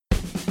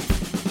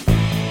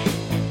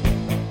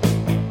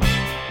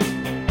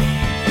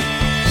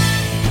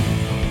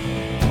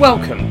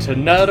Welcome to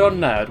Nerd on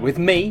Nerd with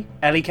me,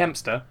 Ellie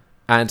Kempster.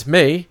 And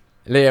me,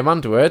 Liam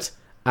Underwood.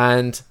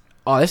 And,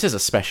 this is a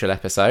special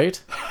episode.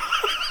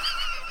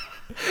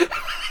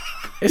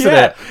 Isn't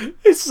it?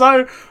 It's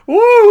so...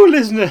 Woo,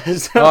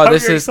 listeners! I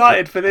hope you're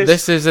excited for this.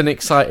 This is an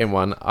exciting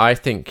one. I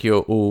think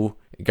you're all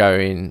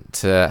going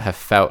to have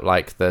felt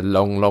like the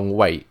long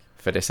wait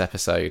for this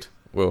episode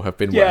will have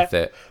been worth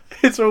it.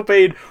 It's all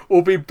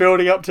been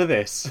building up to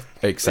this.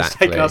 Exactly. It's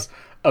taken us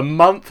a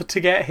month to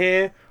get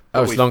here.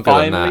 Oh, it's longer than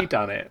that. We've finally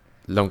done it.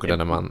 Longer than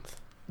a month.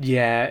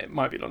 Yeah, it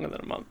might be longer than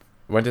a month.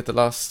 When did the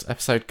last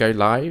episode go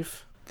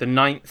live? The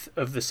 9th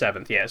of the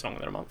 7th. Yeah, it's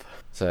longer than a month.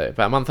 So,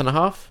 about a month and a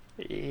half?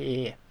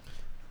 Yeah.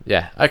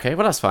 Yeah, okay,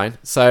 well that's fine.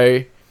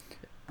 So,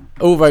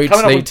 all roads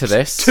lead to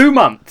this. 2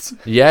 months.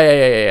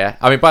 Yeah.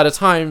 I mean, by the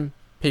time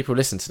people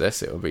listen to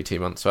this, it will be 2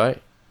 months, right?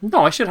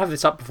 No, I should have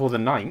this up before the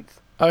 9th.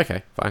 Oh,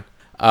 okay, fine.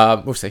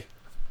 We'll see.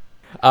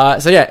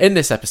 So yeah, in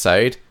this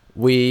episode,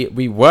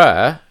 we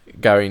were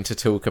going to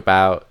talk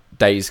about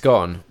Days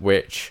Gone,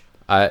 which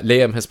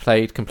Liam has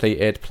played,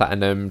 completed,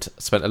 platinumed,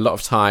 spent a lot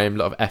of time, a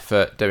lot of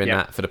effort doing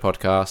that for the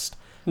podcast.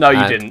 No,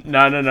 you didn't.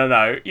 No.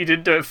 You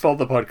didn't do it for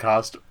the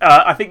podcast.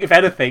 I think, if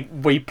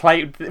anything, we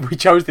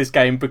chose this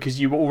game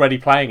because you were already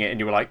playing it and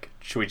you were like,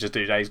 should we just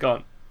do Days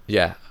Gone?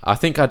 Yeah, I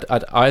think I'd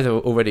either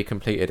already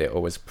completed it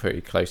or was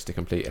pretty close to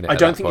completing it. I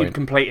don't think you'd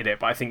completed it,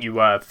 but I think you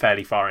were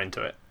fairly far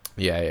into it.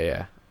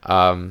 Yeah.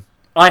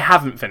 I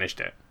haven't finished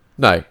it.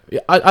 No,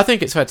 I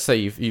think it's fair to say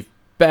you've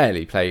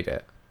barely played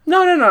it.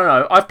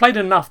 No. I've played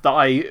enough that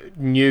I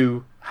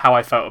knew how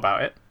I felt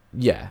about it.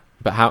 Yeah,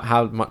 but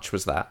how much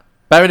was that?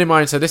 Bearing in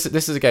mind, so this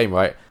is a game,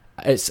 right?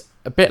 It's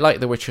a bit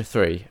like The Witcher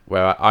 3,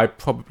 where I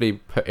probably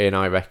put in,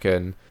 I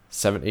reckon,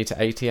 70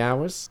 to 80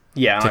 hours.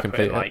 Yeah, to I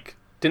complete put in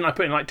didn't I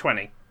put in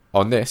 20?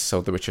 On this,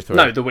 or The Witcher 3?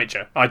 No, The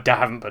Witcher. I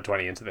haven't put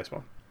 20 into this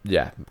one.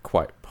 Yeah,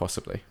 quite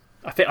possibly.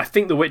 I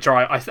think The Witcher,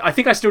 I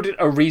think I still did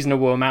a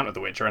reasonable amount of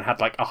The Witcher and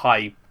had like a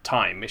high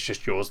time. It's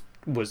just yours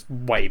was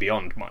way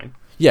beyond mine.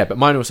 Yeah, but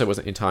mine also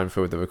wasn't in time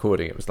for the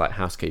recording. It was like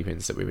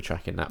housekeepings that we were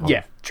tracking that on.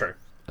 Yeah, true.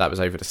 That was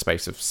over the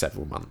space of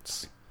several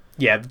months.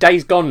 Yeah, the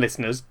Days Gone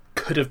listeners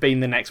could have been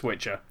the next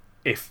Witcher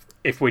if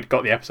we'd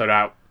got the episode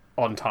out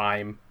on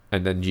time.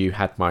 And then you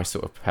had my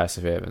sort of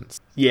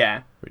perseverance.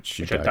 Yeah, which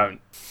I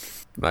don't.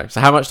 No. So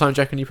how much time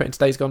do you reckon you put into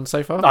Days Gone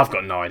so far? I've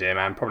got no idea,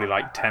 man. Probably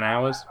like 10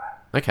 hours.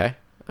 Okay.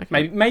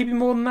 Maybe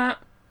more than that.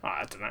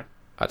 I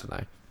don't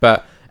know.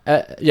 But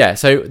yeah,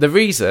 so the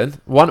reason,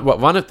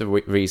 one of the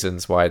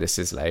reasons why this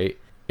is late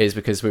is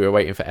because we were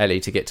waiting for Ellie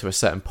to get to a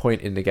certain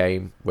point in the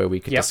game where we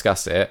could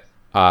discuss it.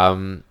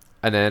 And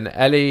then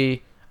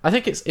Ellie, I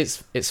think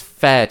it's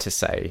fair to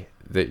say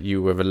that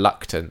you were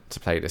reluctant to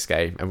play this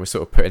game and were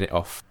sort of putting it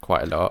off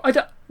quite a lot.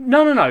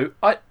 No.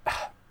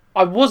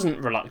 I wasn't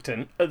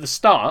reluctant at the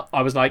start.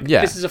 I was like,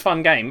 this is a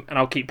fun game and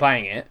I'll keep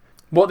playing it.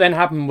 What then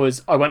happened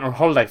was I went on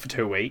holiday for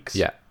 2 weeks.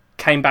 Yeah.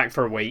 Came back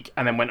for a week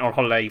and then went on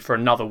holiday for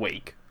another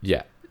week.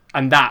 Yeah.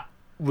 And that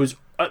was...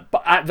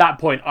 at that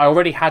point, I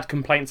already had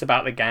complaints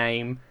about the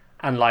game.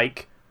 And,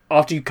 like,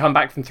 after you come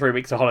back from 3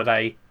 weeks of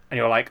holiday and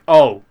you're like,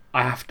 oh,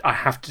 I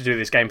have to do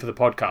this game for the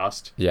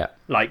podcast. Yeah.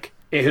 Like,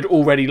 it had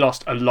already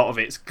lost a lot of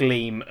its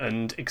gleam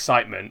and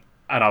excitement.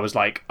 And I was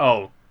like,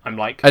 oh, I'm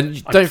like...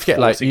 And don't forget,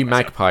 like, you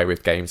magpie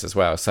with games as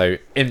well. So,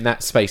 in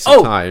that space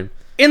of time...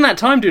 In that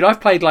time, dude,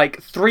 I've played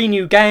like 3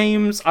 new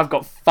games. I've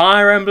got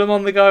Fire Emblem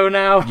on the go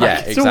now. Yeah,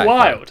 it's all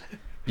wild.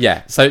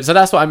 Yeah, so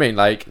that's what I mean.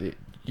 Like,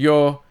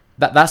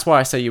 that's why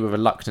I say you were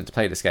reluctant to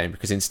play this game,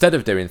 because instead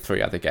of doing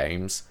 3 other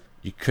games,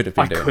 you could have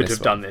been doing this. I could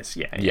have done this.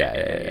 Yeah.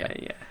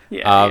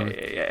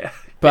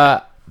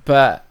 But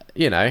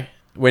you know,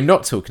 we're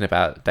not talking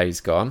about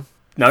Days Gone.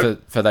 No.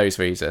 For those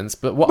reasons.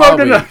 But what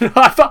No.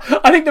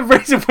 I think the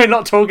reason we're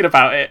not talking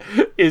about it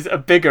is a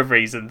bigger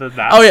reason than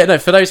that. Oh yeah, no,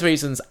 for those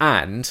reasons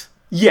and.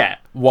 Yeah.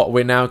 What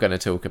we're now going to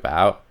talk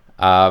about,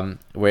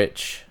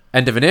 which...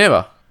 End of an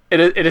era. In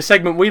a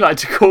segment we like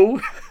to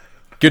call...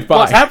 Goodbye.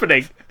 What's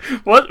happening?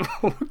 What?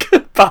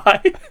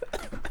 Goodbye.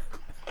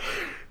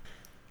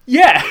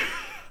 Yeah.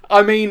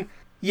 I mean,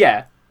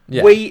 yeah.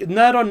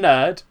 Nerd on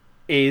Nerd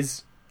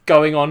is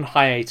going on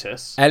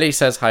hiatus. Ellie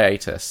says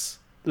hiatus.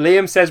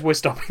 Liam says we're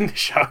stopping the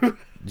show.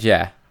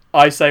 Yeah.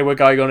 I say we're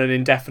going on an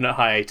indefinite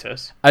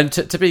hiatus. And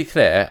to be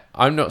clear,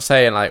 I'm not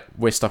saying, like,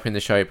 we're stopping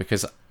the show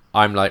because...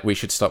 I'm like, we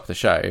should stop the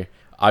show.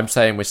 I'm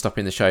saying we're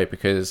stopping the show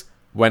because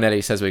when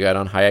Ellie says we're going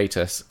on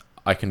hiatus,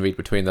 I can read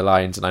between the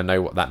lines and I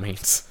know what that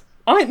means.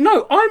 I'm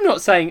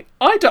not saying...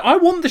 I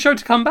want the show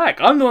to come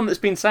back. I'm the one that's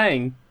been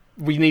saying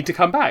we need to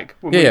come back.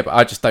 Yeah, but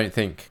I just don't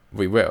think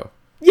we will.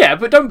 Yeah,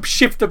 but don't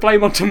shift the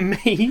blame onto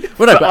me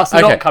for us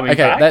not coming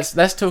back.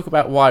 Let's talk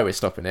about why we're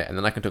stopping it, and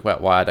then I can talk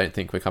about why I don't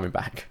think we're coming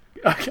back.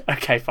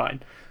 Okay,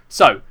 fine.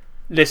 So,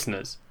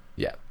 listeners,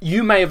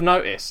 you may have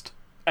noticed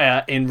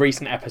in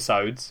recent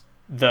episodes...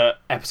 the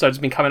episodes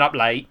have been coming up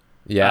late.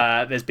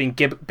 Yeah. There's been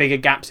bigger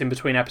gaps in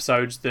between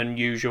episodes than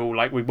usual.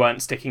 Like, we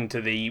weren't sticking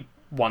to the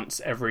once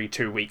every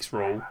 2 weeks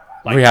rule.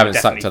 Like, we haven't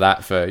stuck to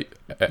that for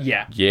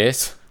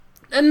years.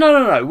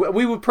 No.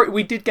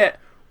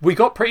 We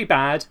got pretty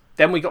bad.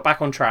 Then we got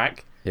back on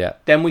track. Yeah.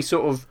 Then we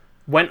sort of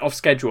went off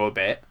schedule a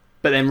bit,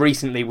 but then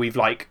recently we've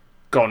like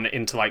gone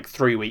into like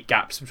 3-week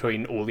gaps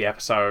between all the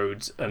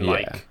episodes and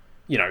like,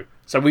 you know,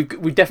 so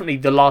we've definitely,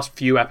 the last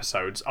few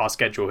episodes, our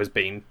schedule has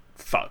been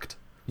fucked.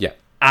 Yeah.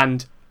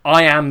 And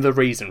I am the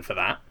reason for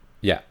that.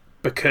 Yeah.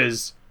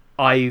 Because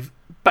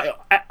but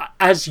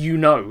as you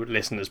know,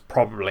 listeners,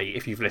 probably,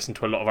 if you've listened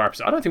to a lot of our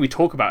episodes, I don't think we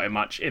talk about it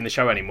much in the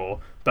show anymore,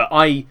 but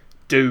I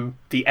do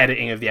the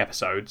editing of the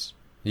episodes.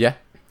 Yeah.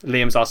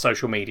 Liam's our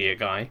social media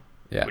guy,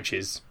 which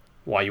is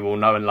why you all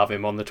know and love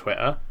him on the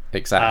Twitter.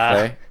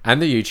 Exactly.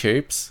 And the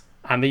YouTubes.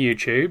 And the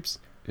YouTubes.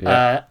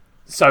 Yeah.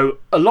 So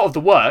a lot of the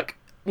work,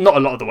 not a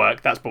lot of the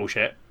work, that's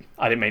bullshit.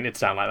 I didn't mean it to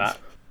sound like that.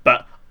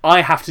 But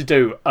I have to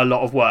do a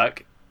lot of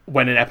work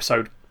when an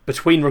episode,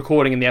 between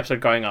recording and the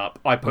episode going up,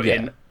 I put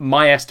in,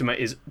 my estimate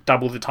is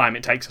double the time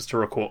it takes us to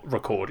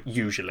record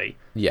usually.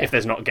 Yeah. If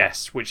there's not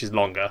guests, which is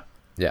longer.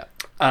 Yeah.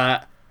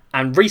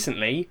 And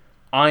recently,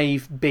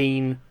 I've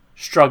been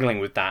struggling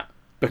with that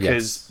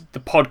because the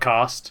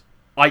podcast,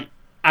 I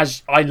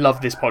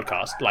love this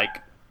podcast.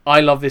 Like, I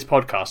love this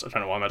podcast. I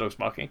don't know why my dog's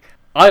barking.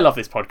 I love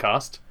this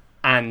podcast,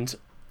 and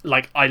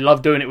like, I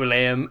love doing it with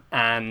Liam,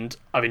 and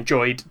I've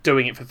enjoyed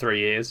doing it for 3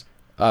 years.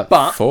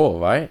 But 4,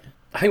 right?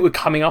 I think we're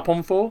coming up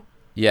on 4.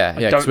 Yeah,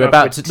 because we're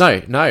about to...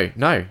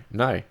 No.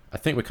 I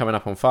think we're coming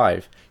up on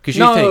 5. Because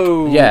you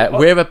think...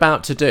 we're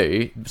about to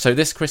do... So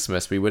this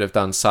Christmas, we would have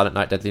done Silent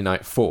Night, Deadly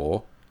Night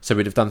 4. So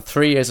we'd have done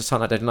 3 years of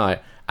Silent Night, Deadly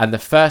Night. And the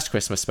first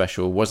Christmas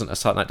special wasn't a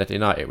Silent Night, Deadly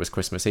Night. It was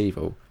Christmas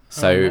Evil.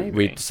 So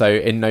so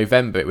in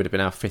November, it would have been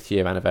our 5th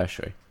year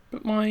anniversary.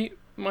 But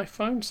my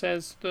phone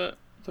says that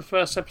the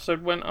first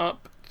episode went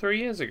up 3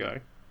 years ago.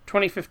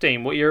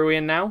 2015. What year are we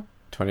in now?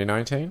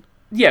 2019?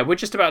 Yeah, we're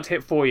just about to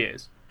hit 4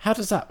 years. How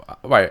does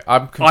that... Wait,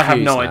 I'm confused I have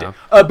no idea.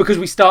 Because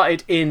we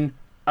started in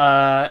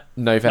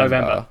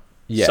November.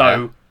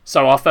 Yeah.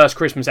 So our first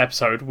Christmas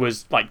episode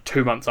was like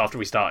 2 months after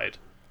we started.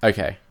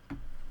 Okay.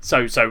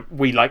 So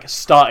we like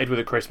started with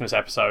a Christmas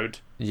episode.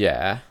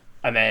 Yeah.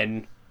 And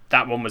then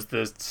that one was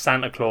the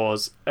Santa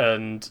Claus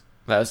and...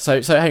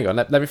 So hang on,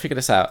 let me figure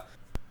this out.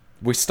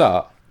 We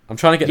start... I'm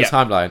trying to get the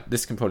timeline.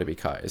 This can probably be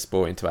cut. It's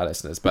boring to our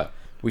listeners. But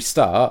we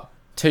start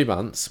 2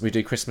 months. We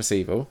do Christmas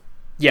Evil.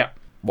 Yeah.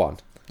 1.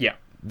 Yeah.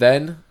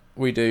 Then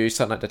we do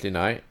Silent Night, Deadly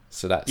Night.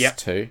 So that's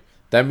 2.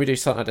 Then we do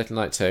Silent Night, Deadly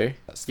Night 2.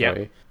 That's 3.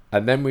 Yeah.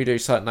 And then we do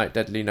Silent Night,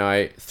 Deadly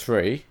Night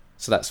 3.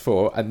 So that's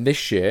 4. And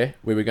this year,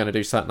 we were going to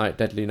do Silent Night,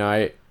 Deadly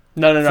Night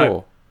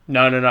 4.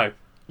 No.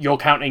 You're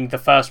counting the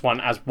first one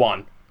as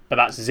 1. But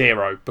that's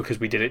 0 because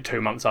we did it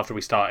 2 months after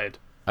we started.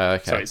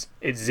 Okay. So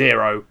it's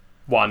 0,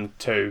 1,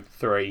 2,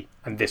 3,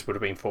 and this would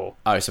have been 4.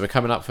 Oh, so we're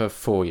coming up for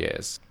 4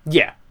 years.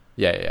 Yeah.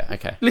 Yeah,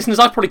 okay. Listeners,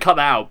 I've probably cut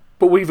that out,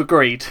 but we've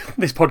agreed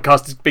this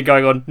podcast has been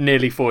going on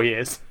nearly 4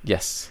 years.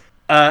 Yes.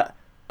 I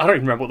don't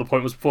even remember what the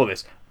point was before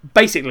this.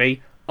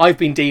 Basically, I've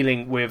been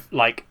dealing with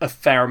like a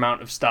fair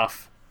amount of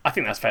stuff, I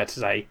think that's fair to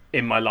say,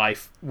 in my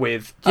life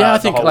with... I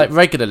think like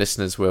regular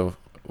listeners will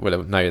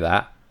know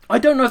that. I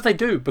don't know if they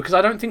do, because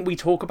I don't think we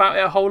talk about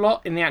it a whole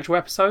lot in the actual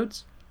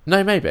episodes.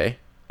 No, maybe.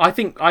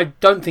 I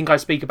don't think I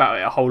speak about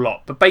it a whole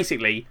lot, but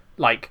basically,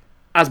 like,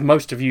 as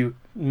most of you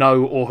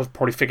know or have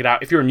probably figured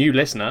out, if you're a new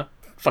listener,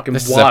 fucking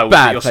wild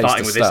that you're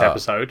starting with this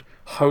episode.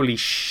 Holy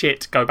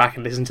shit, go back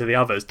and listen to the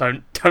others.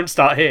 Don't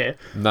start here.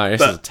 No,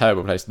 this is a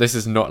terrible place. This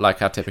is not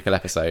like our typical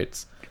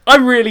episodes. I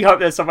really hope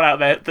there's someone out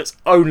there that's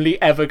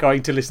only ever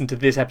going to listen to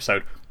this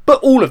episode,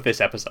 but all of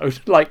this episode.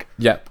 Like,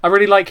 I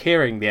really like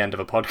hearing the end of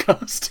a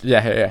podcast.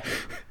 Yeah.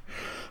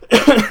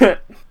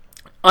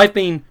 I've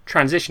been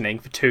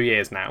transitioning for 2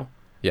 years now.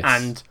 Yes.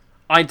 And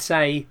I'd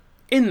say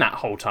in that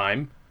whole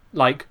time,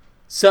 like,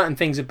 certain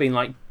things have been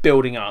like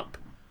building up,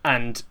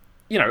 and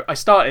you know, I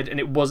started and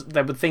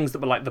there were things that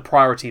were like the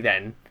priority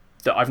then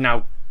that I've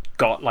now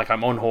got. Like,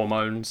 I'm on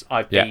hormones.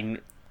 I think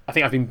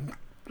I've been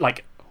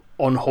like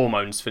on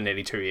hormones for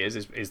nearly 2 years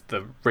is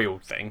the real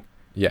thing.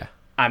 Yeah.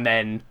 And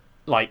then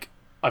like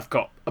I've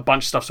got a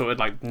bunch of stuff sorted,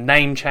 like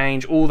name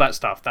change, all that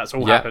stuff. That's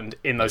all happened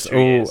in those 2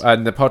 years.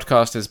 And the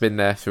podcast has been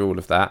there through all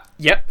of that.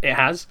 Yep, it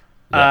has.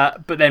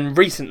 But then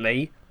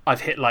recently,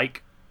 I've hit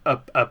like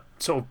a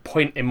sort of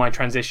point in my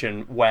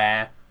transition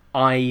where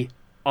I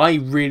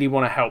really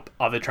want to help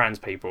other trans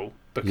people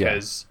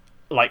because,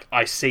 like,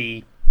 I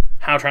see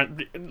how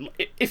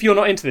if you're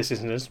not into this,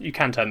 listeners, you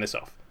can turn this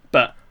off.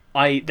 But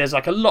there's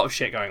like a lot of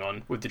shit going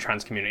on with the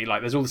trans community.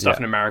 Like, there's all the stuff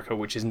in America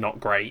which is not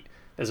great.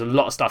 There's a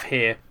lot of stuff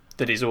here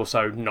that is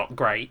also not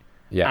great.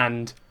 Yeah.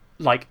 And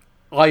like,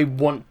 I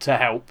want to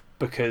help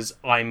because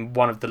I'm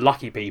one of the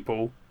lucky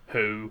people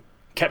who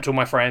kept all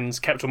my friends,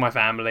 kept all my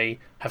family,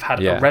 have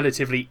had a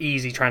relatively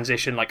easy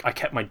transition. Like, I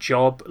kept my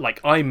job. Like,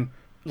 I'm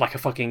like a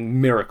fucking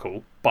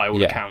miracle by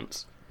all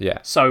accounts. Yeah.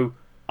 So,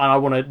 and I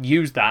want to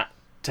use that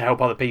to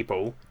help other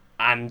people.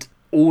 And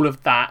all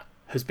of that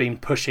has been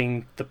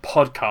pushing the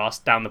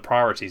podcast down the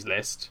priorities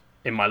list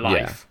in my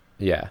life.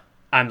 Yeah.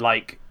 And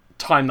like,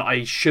 time that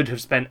I should have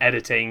spent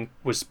editing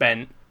was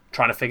spent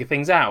trying to figure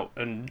things out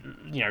and,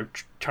 you know,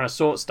 trying to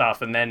sort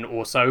stuff, and then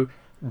also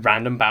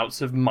random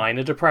bouts of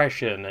minor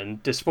depression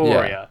and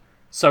dysphoria.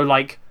 So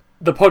like,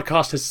 the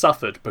podcast has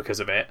suffered because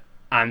of it,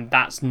 and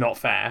that's not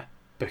fair,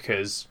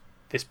 because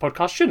this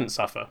podcast shouldn't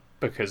suffer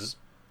because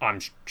I'm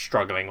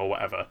struggling or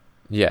whatever.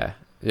 Yeah.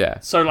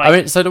 So like, I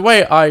mean, so the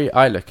way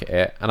I look at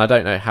it, and I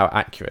don't know how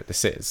accurate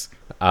this is.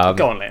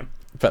 Go on, Liam.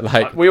 But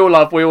like, we all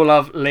love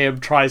Liam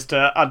tries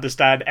to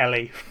understand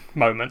Ellie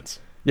moments.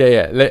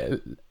 Yeah.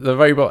 The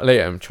robot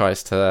Liam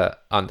tries to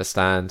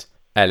understand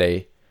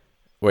Ellie,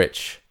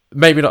 which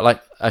maybe not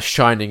like a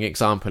shining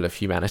example of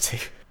humanity.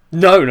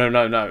 No.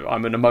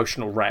 I'm an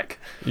emotional wreck.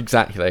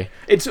 Exactly.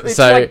 It's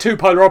like two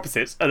polar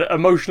opposites. An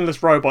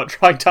emotionless robot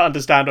trying to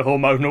understand a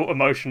hormonal,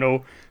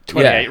 emotional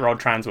 28-year-old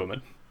trans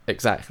woman.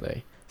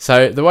 Exactly.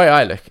 So the way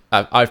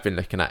I've been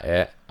looking at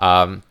it,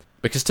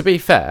 because to be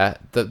fair,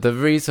 the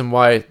reason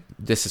why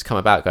this has come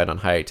about going on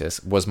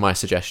hiatus was my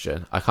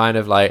suggestion.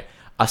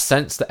 I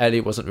sensed that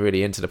Ellie wasn't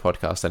really into the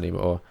podcast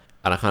anymore,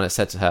 and I kind of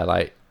said to her,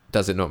 like,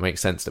 does it not make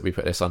sense that we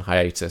put this on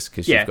hiatus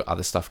because you've got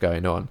other stuff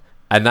going on?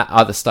 And that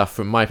other stuff,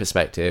 from my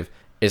perspective,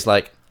 is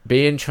like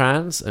being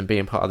trans and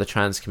being part of the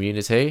trans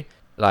community.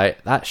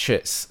 Like, that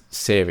shit's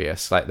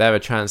serious. Like, there are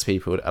trans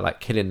people that are like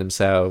killing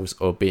themselves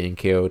or being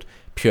killed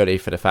purely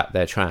for the fact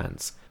they're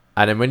trans.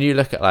 And then when you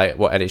look at like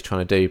what Ellie's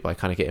trying to do by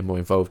kind of getting more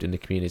involved in the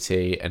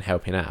community and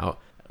helping out,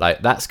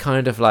 like, that's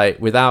kind of like,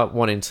 without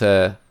wanting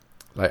to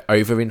like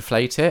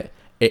overinflate it,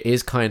 it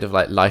is kind of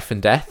like life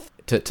and death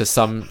to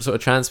some sort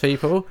of trans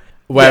people.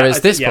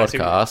 Whereas this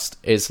podcast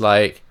is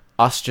like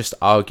us just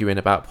arguing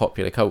about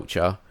popular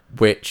culture,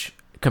 which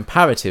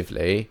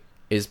comparatively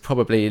is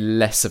probably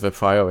less of a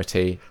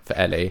priority for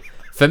Ellie.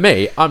 For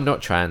me, I'm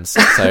not trans,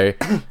 so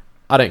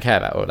I don't care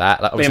about all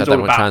that. Like, obviously, I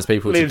don't want trans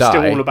people to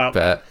die,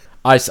 but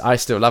I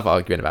still love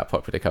arguing about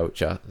popular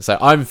culture. So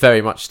I'm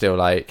very much still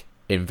like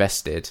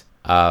invested,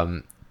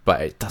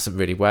 but it doesn't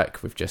really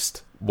work with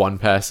just one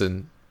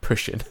person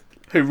pushing.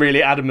 Who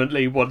really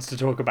adamantly wants to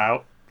talk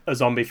about a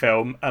zombie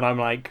film, and I'm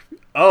like,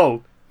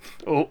 oh,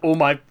 all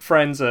my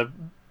friends are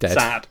dead.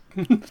 Sad.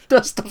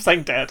 Stop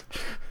saying dead.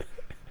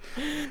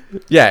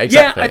 Yeah,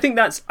 exactly. Yeah, I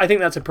think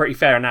that's a pretty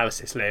fair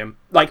analysis, Liam.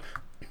 Like,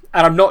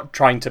 and I'm not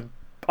trying to.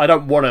 I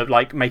don't want to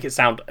like make it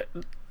sound,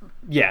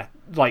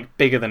 like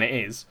bigger than it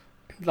is.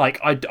 Like,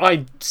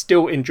 I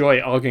still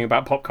enjoy arguing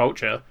about pop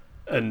culture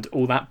and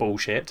all that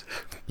bullshit.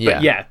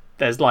 But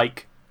there's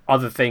like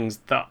other things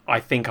that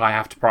I think I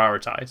have to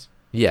prioritize.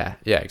 Yeah,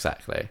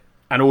 exactly.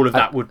 And all of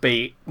that would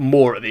be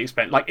more at the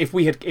expense. Like, if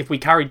we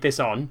carried this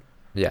on,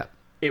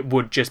 it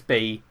would just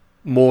be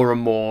more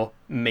and more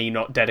me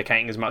not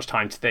dedicating as much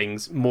time to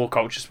things, more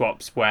culture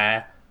swaps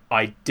where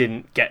I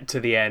didn't get to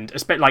the end.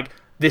 Like,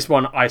 this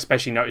one, I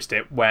especially noticed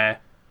it where,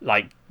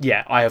 like,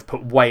 I have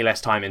put way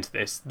less time into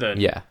this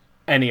than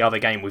any other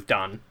game we've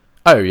done.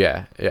 Oh,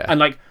 yeah. And,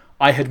 like,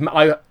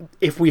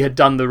 if we had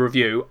done the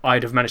review,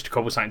 I'd have managed to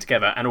cobble something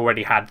together and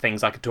already had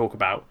things I could talk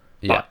about.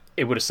 But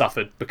it would have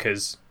suffered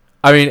because...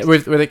 I mean,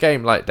 with a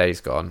game like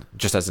Days Gone,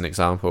 just as an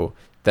example,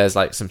 there's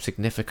like some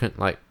significant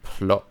like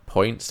plot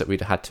points that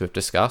we'd had to have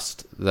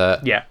discussed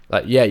that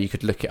you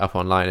could look it up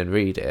online and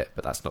read it,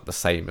 but that's not the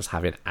same as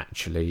having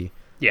actually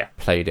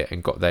played it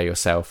and got there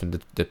yourself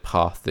and the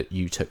path that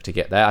you took to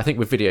get there. I think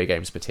with video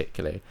games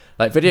particularly,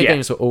 like video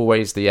games were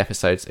always the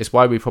episodes. It's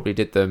why we probably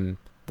did them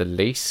the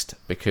least,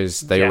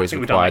 because they always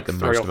required the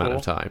most amount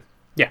of time.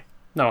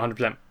 No,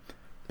 100%.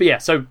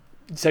 But so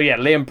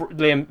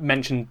Liam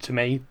mentioned to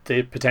me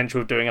the potential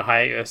of doing a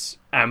hiatus,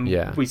 and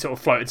we sort of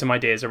floated some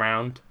ideas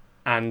around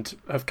and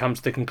have come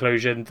to the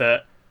conclusion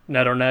that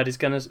Nerd on Nerd is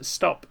going to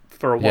stop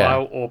for a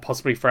while or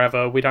possibly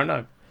forever. We don't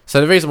know. So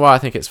the reason why I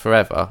think it's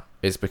forever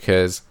is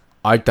because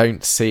I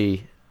don't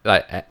see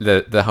like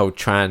the whole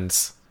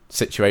trans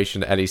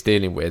situation that Ellie's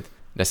dealing with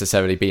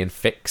necessarily being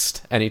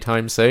fixed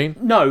anytime soon.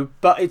 No,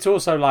 but it's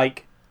also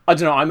like, I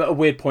don't know, I'm at a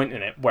weird point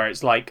in it where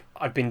it's like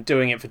I've been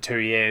doing it for 2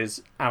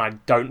 years and I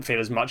don't feel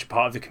as much a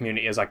part of the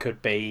community as I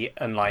could be,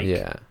 and like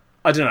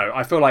I don't know,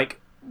 I feel like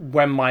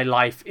when my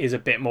life is a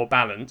bit more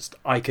balanced,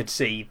 I could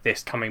see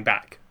this coming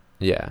back.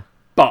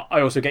 But I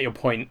also get your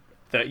point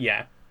that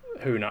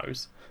who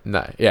knows.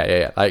 No,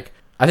 like,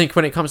 I think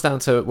when it comes down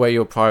to where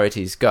your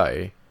priorities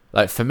go,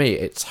 like for me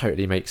it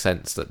totally makes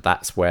sense that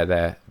that's where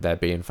they're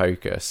being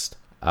focused,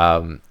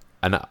 and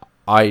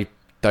I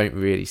don't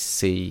really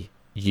see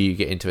you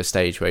get into a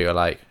stage where you're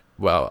like,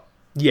 well,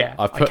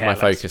 I've put my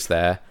focus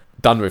there,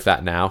 done with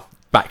that now,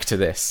 back to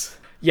this.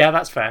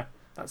 That's fair.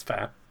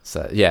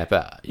 So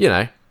but you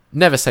know,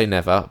 never say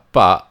never,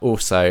 but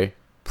also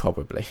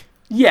probably.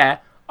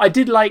 I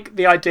did like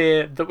the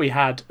idea that we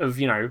had of,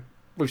 you know,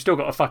 we've still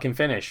got to fucking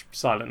finish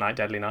Silent Night,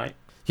 Deadly Night.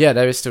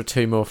 There is still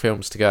 2 more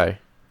films to go.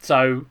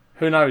 So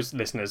who knows,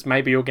 listeners,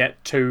 maybe you'll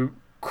get 2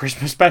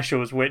 Christmas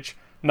specials which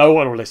no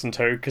one will listen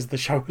to because the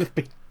show will have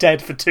been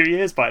dead for 2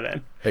 years by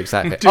then.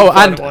 Exactly.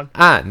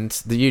 And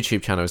the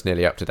YouTube channel is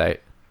nearly up to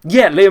date.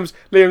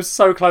 Liam's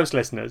so close,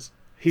 listeners.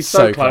 He's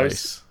so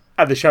close.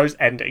 And the show's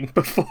ending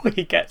before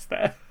he gets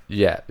there.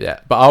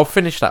 But I'll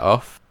finish that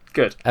off.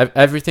 Good.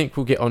 Everything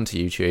will get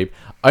onto YouTube,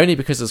 only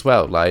because as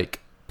well, like,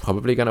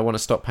 probably going to want to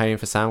stop paying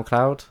for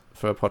SoundCloud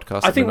for a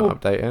podcast that we're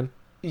not updating.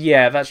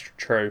 Yeah, that's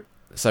true.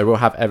 So we'll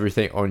have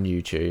everything on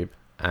YouTube,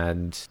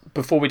 And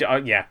before we do,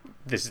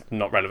 this is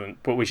not relevant,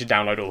 but we should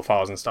download all the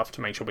files and stuff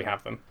to make sure we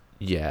have them.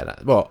 Yeah,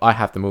 well, I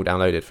have them all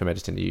downloaded from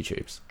editing the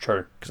YouTubes.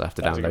 True. Because I have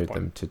to download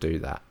them to do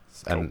that.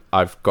 Cool. And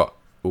I've got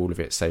all of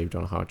it saved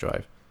on a hard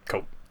drive.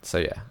 Cool. So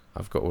yeah,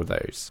 I've got all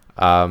those.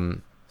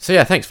 So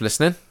yeah, thanks for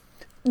listening.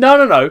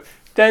 No.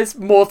 There's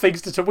more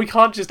things to talk. We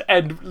can't just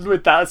end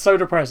with that. It's so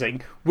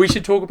depressing. We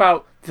should talk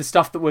about the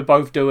stuff that we're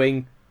both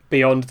doing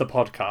beyond the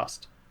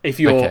podcast. If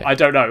you're, Okay. I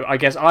don't know. I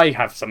guess I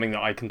have something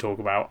that I can talk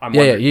about.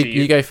 Yeah,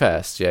 you go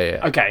first.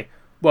 Yeah. Okay.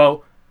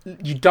 Well,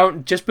 you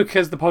don't, just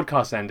because the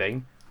podcast's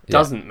ending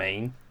doesn't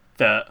mean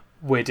that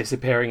we're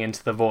disappearing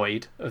into the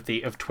void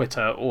of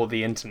Twitter or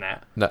the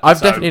internet. No,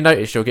 I've definitely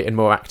noticed you're getting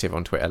more active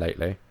on Twitter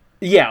lately.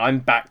 Yeah, I'm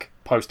back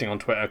posting on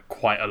Twitter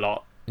quite a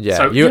lot. Yeah,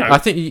 so, I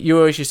think you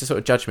always used to sort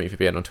of judge me for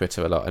being on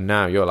Twitter a lot, and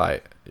now you're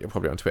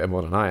probably on Twitter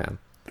more than I am.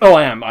 Oh,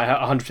 I am. I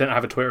 100%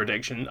 have a Twitter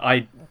addiction.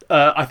 I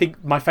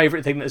think my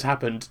favourite thing that has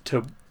happened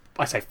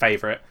I say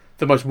favourite,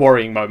 the most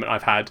worrying moment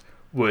I've had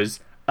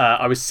was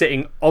I was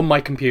sitting on my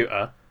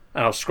computer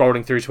and I was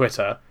scrolling through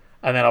Twitter,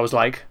 and then I was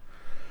like,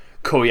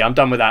 cool, yeah, I'm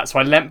done with that. So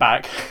I leant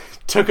back,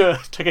 took a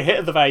hit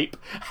of the vape,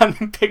 and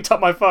then picked up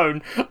my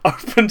phone,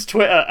 opened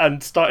Twitter,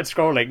 and started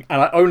scrolling.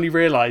 And I only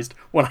realised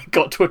when I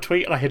got to a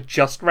tweet I had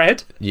just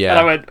read. Yeah.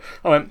 And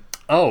I went,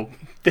 oh,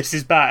 this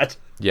is bad.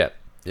 Yeah.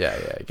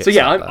 So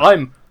yeah,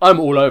 I'm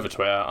all over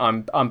Twitter.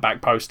 I'm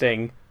back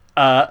posting.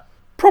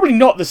 Probably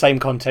not the same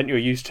content you're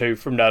used to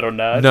from Nerd on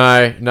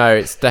Nerd. No,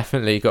 it's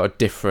definitely got a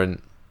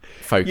different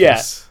focus.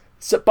 Yeah.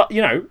 So, but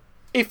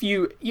if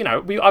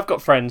I've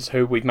got friends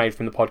who we've made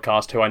from the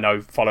podcast who I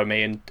know follow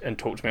me and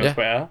talk to me on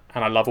Twitter,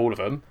 and I love all of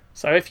them.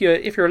 So if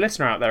you're a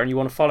listener out there and you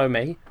want to follow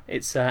me,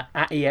 it's at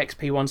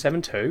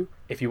exp172.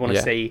 If you want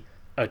to see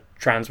a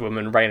trans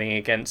woman railing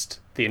against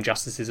the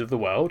injustices of the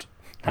world,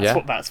 that's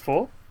what that's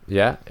for.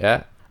 Yeah.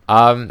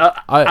 I was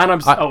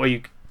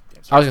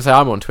gonna say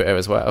I'm on Twitter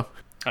as well.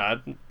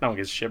 No one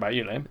gives a shit about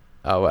you, Liam.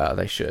 Oh well,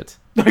 they should.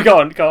 Go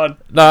on.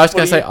 No, I was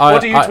gonna say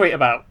what do you tweet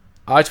about?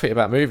 I tweet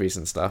about movies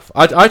and stuff.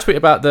 I tweet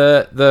about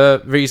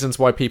the reasons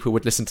why people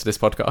would listen to this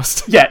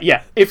podcast.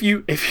 Yeah. If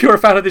you're a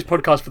fan of this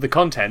podcast for the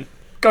content,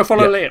 go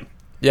follow Liam.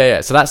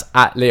 Yeah. So that's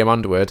at Liam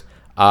Underwood.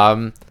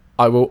 I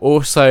will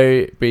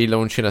also be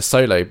launching a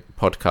solo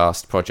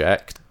podcast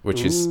project,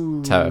 which is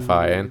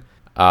terrifying.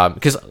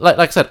 Because like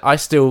I said, I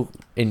still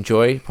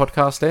enjoy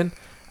podcasting,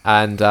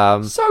 and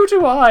so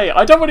do I.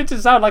 I don't want it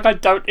to sound like I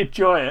don't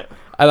enjoy it.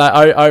 And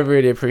I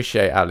really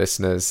appreciate our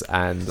listeners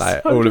and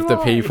all of the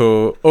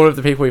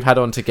people we've had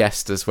on to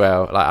guest as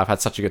well. Like I've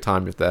had such a good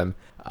time with them.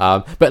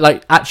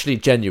 But actually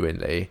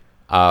genuinely,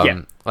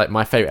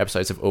 my favourite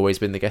episodes have always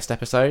been the guest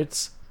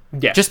episodes.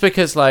 Yeah. Just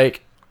because I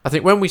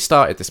think when we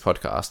started this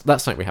podcast,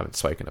 that's something we haven't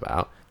spoken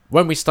about.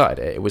 When we started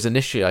it, it was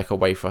initially a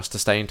way for us to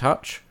stay in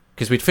touch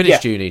because we'd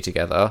finished uni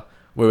together.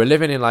 We were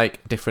living in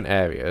different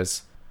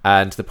areas.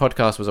 And the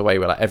podcast was a way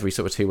where every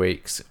sort of 2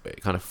 weeks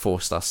it kind of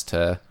forced us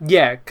to...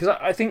 Yeah, because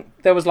I think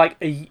there was a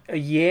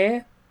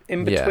year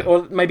in between,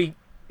 or maybe...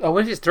 Oh,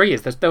 when it's 3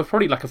 years, there was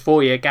probably a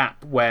 4-year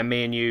gap where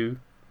me and you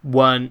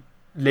weren't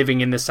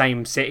living in the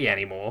same city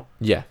anymore.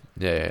 Yeah.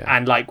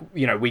 And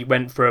we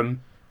went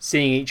from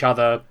seeing each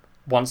other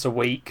once a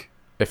week...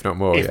 If not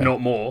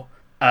more,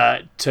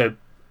 to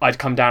I'd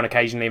come down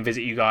occasionally and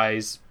visit you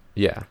guys.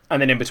 Yeah.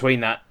 And then in between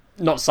that,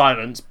 not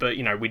silence, but,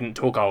 we didn't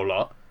talk a whole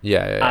lot.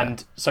 Yeah.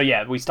 And so,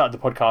 we started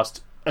the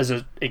podcast as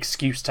an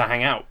excuse to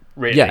hang out,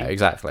 really. Yeah,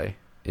 exactly.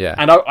 Yeah.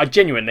 And I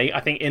genuinely,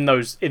 I think in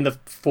the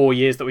 4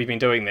 years that we've been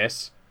doing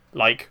this,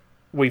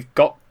 we've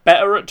got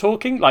better at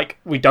talking.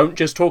 We don't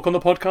just talk on the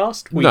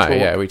podcast.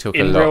 We talk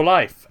in real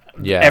life.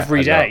 Yeah.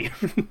 Every day.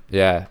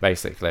 Yeah,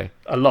 basically.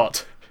 A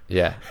lot.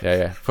 Yeah.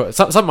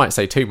 Some might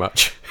say too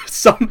much.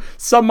 Some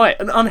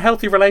might. An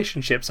unhealthy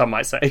relationship, some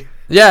might say.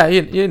 Yeah,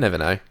 you never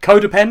know.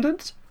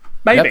 Codependent?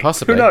 Maybe. Yeah,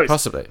 possibly. Who knows?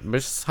 Possibly.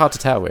 It's hard to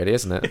tell, really,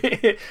 isn't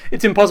it?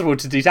 It's impossible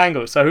to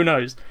detangle, so who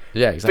knows?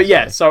 Yeah, exactly.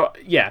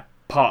 But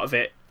part of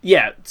it.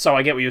 Yeah, so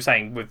I get what you're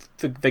saying with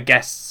the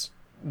guests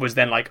was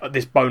then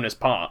this bonus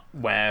part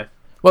where...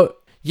 Well,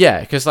 yeah,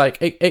 because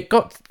it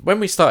got...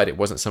 When we started, it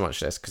wasn't so much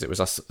this, because it was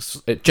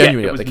us... It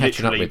genuinely, the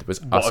catching up with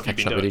was us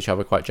catching up with each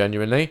other quite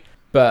genuinely.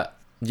 But,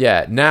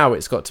 yeah, now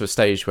it's got to a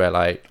stage where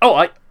I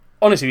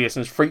honestly,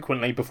 listeners,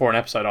 frequently before an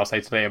episode, I'll say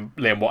to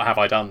Liam, what have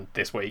I done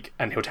this week?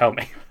 And he'll tell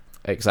me.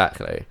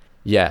 Exactly.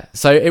 Yeah.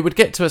 So it would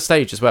get to a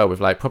stage as well with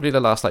probably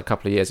the last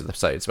couple of years of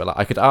episodes where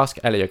I could ask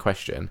Ellie a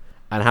question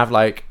and have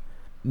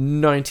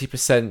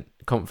 90%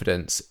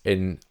 confidence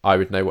in I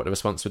would know what the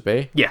response would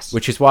be. Yes.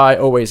 Which is why I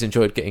always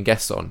enjoyed getting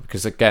guests on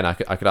because again I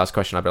could ask a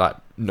question, I'd be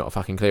not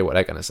fucking clear what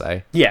they're going to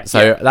say. Yeah.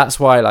 So that's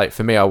why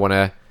for me I want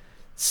to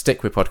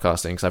stick with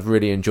podcasting because I've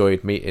really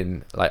enjoyed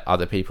meeting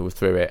other people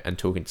through it and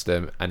talking to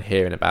them and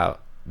hearing about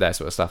their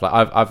sort of stuff.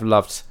 I've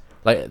loved.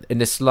 In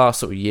this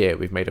last sort of year,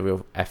 we've made a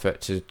real effort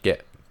to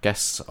get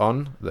guests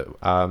on.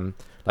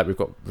 That we've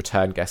got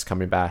return guests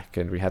coming back,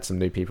 and we had some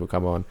new people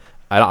come on.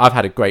 And I've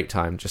had a great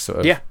time just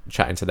sort of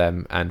chatting to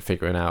them and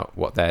figuring out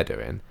what they're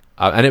doing.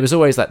 And it was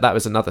always like, that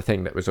was another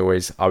thing that was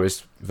always, I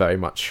was very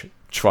much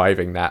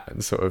driving that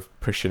and sort of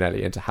pushing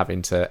Ellie into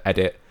having to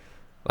edit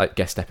like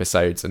guest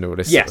episodes and all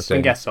this sort of thing. Yes,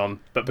 and guests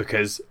on, but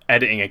because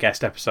editing a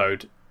guest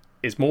episode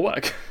is more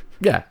work.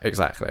 Yeah,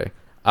 exactly.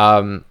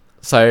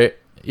 So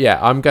yeah,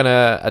 I'm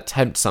gonna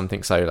attempt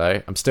something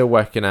solo. I'm still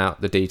working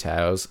out the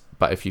details,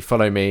 but if you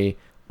follow me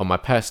on my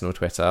personal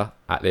Twitter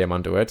at Liam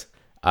Underwood,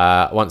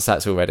 once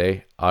that's all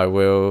ready, I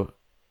will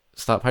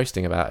start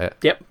posting about it.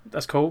 Yep,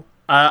 that's cool.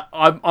 I'm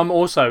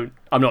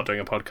not doing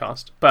a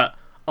podcast, but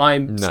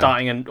I'm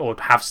starting or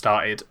have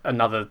started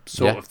another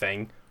sort of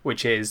thing,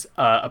 which is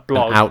a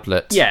blog. An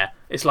outlet. Yeah,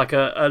 it's like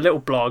a little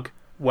blog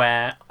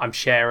where I'm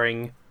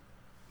sharing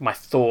my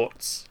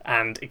thoughts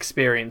and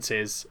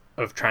experiences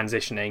of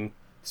transitioning,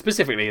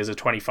 specifically as a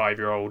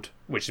 25-year-old,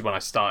 which is when I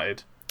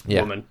started,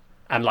 woman.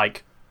 And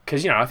like,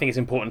 because, I think it's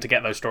important to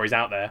get those stories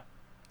out there.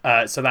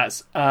 So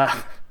that's,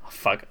 the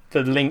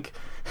link.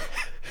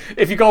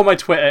 If you go on my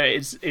Twitter,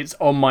 it's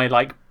on my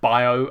like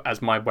bio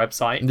as my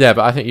website. Yeah,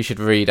 but I think you should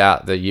read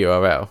out the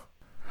URL.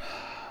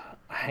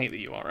 I hate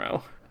the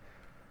URL.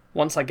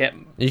 Once I get...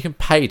 You can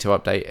pay to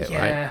update it,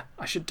 right? Yeah,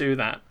 I should do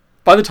that.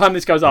 By the time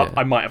this goes up,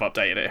 I might have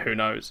updated it. Who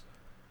knows?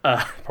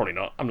 Probably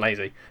not. I'm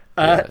lazy.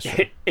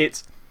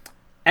 It's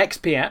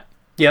XP.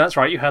 Yeah, that's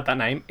right. You heard that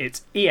name.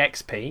 It's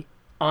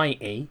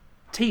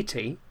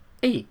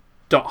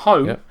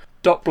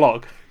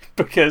EXPIETTE.home.blog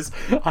because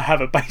I have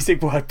a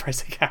basic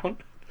WordPress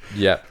account.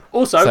 Yeah.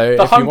 Also, so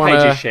the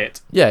homepage is shit.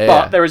 Yeah.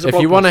 But there is a blog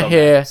if you want to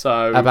hear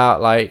so about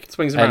like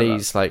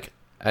Ellie's like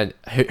and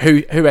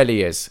who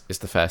Ellie is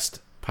the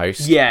first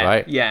post. Yeah.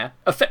 Right. Yeah.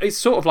 It's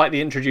sort of like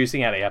the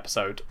introducing Ellie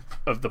episode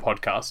of the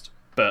podcast,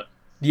 but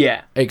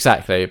yeah.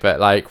 Exactly, but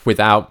like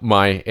without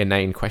my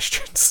inane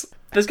questions.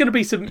 There's going to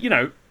be some,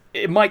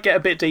 it might get a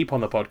bit deep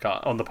on the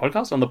podcast. On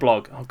the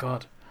blog. Oh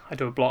God, I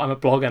do a blog. I'm a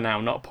blogger now,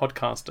 not a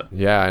podcaster.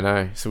 Yeah, I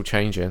know. It's all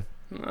changing.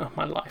 Oh,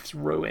 my life's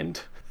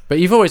ruined. But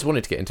you've always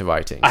wanted to get into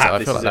writing, so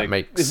I feel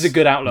like this is a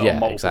good outlet on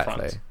multiple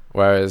fronts.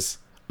 Whereas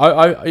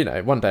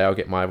I one day I'll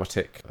get my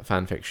erotic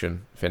fan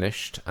fiction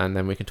finished, and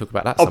then we can talk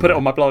about that. I'll put it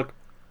on my blog.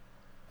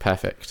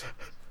 Perfect.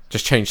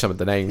 Just change some of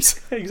the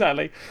names.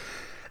 Exactly.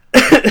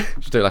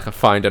 Just do like a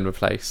find and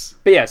replace.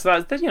 But yeah,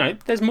 so that's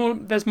there's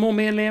more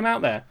me and Liam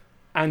out there,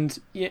 and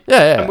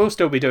and we'll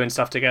still be doing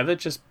stuff together.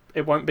 Just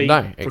it won't be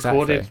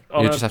recorded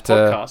on just have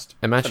podcast. To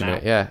imagine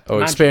it,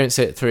 or experience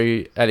it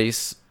through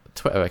Ellie's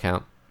Twitter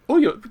account.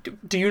 Oh,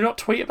 do you not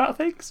tweet about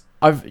things?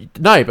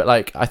 No, but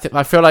like I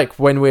feel like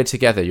when we're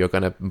together, you're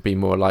going to be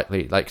more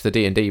likely. Like the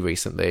D&D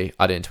recently,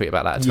 I didn't tweet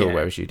about that at all,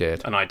 whereas you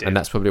did, and I did, and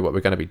that's probably what we're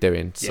going to be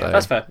doing. So, yeah,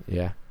 that's fair.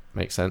 Yeah,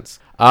 makes sense.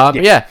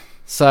 But yeah,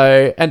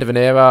 so end of an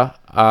era.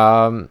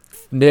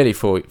 Nearly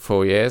 4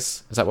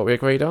 years. Is that what we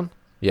agreed on?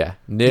 Yeah,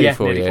 nearly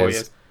 4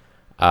 years.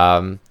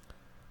 4 years.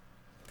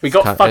 We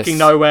got fucking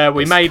nowhere.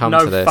 We made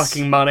no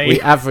fucking money.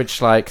 We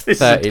averaged like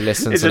 30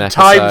 listens an episode. It's a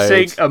time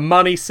sink, a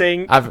money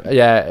sink.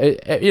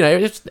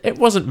 It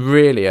wasn't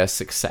really a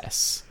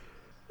success.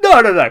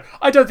 No.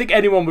 I don't think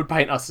anyone would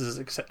paint us as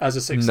a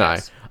success. No.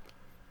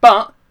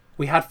 But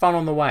we had fun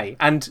on the way.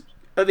 And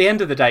at the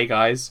end of the day,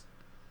 guys,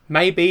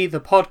 maybe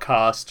the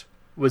podcast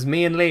was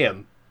me and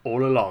Liam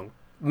all along.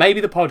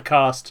 Maybe the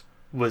podcast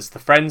was the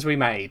friends we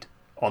made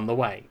on the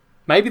way.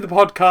 Maybe the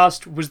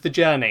podcast was the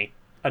journey.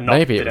 And not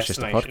maybe the it was just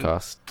a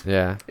podcast.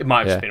 Yeah. It might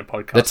have just been a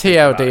podcast. The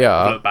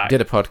TLDR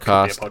did a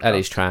podcast.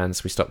 Ellie's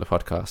trans. We stopped the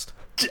podcast.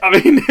 I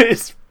mean,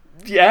 it's...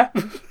 Yeah.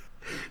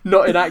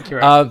 Not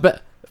inaccurate.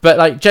 But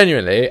like,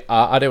 genuinely,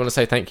 I do want to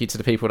say thank you to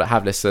the people that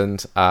have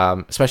listened,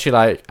 especially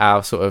like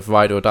our sort of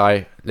ride or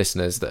die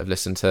listeners that have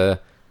listened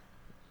to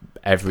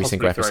every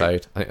single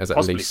episode. I think there's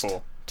at least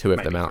 2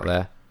 of them out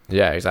there.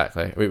 Yeah,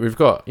 exactly. We've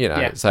got,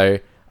 so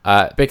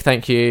big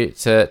thank you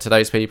to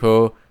those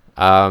people.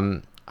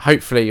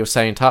 Hopefully you'll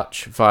stay in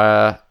touch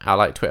via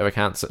our Twitter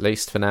accounts at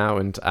least for now,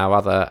 and our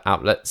other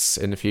outlets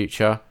in the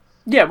future.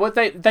 Yeah, well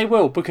they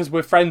will, because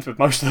we're friends with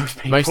most of those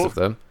people. Most of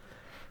them.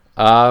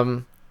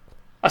 I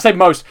say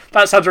most.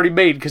 That sounds really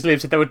mean because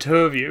Liam said there were 2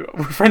 of you.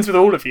 We're friends with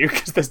all of you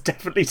because there's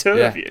definitely 2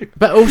 of you.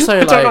 But also,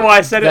 I don't know why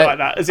I said it like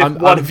that, as if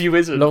one of you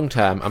isn't. Long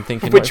term, I'm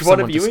thinking, which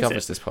one of you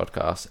discovers this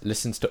podcast,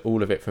 listens to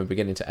all of it from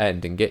beginning to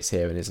end, and gets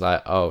here and is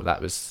like, "Oh,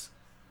 that was."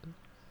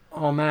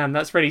 Oh man,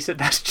 that's really sad.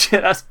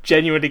 That's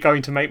genuinely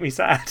going to make me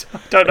sad. I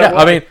don't know.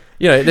 Why. I mean,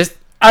 this.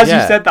 As you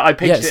said that, I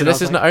pictured it. So this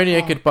is not only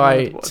a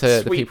goodbye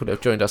to the people that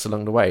have joined us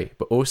along the way,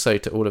 but also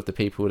to all of the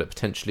people that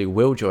potentially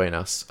will join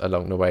us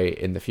along the way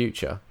in the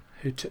future.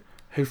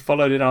 Who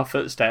followed in our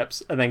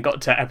footsteps and then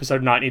got to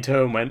episode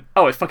 92 and went,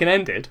 "Oh, it fucking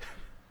ended."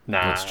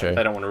 Nah, that's true.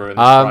 They don't want to ruin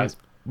the surprise.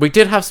 We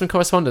did have some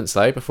correspondence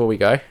though before we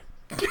go.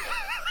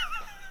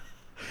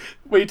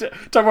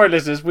 Don't worry,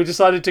 listeners. We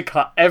decided to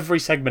cut every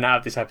segment out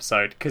of this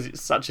episode because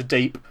it's such a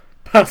deep,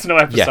 personal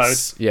episode.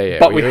 Yes, yeah.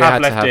 But we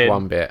have left in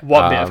one bit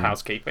of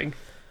housekeeping.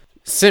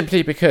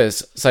 Simply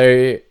because,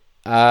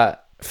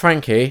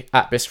 Frankie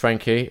at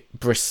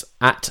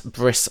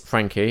Briss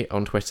Frankie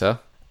on Twitter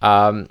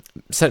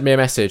sent me a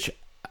message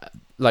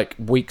like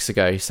weeks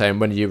ago saying,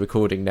 "When are you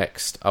recording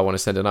next? I want to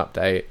send an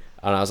update."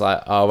 And I was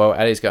like, oh, well,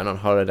 Ellie's going on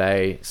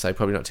holiday, so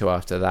probably not till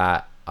after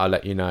that. I'll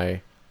let you know.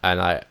 And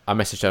I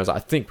messaged her, I was like, I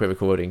think we're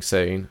recording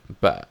soon,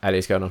 but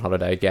Ellie's going on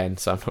holiday again,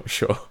 so I'm not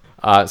sure.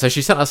 So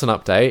she sent us an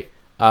update,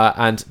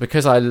 and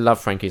because I love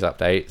Frankie's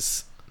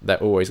updates, they're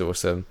always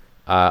awesome,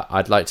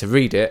 I'd like to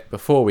read it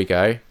before we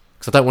go,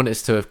 because I don't want it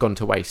to have gone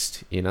to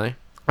waste, you know?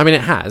 I mean,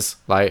 it has,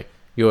 like,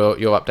 your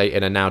update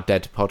in a now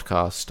dead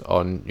podcast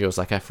on your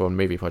Zac Efron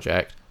movie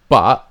project,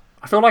 but...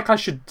 I feel like I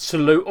should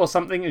salute or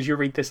something as you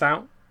read this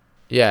out.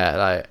 Yeah,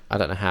 like, I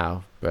don't know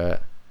how,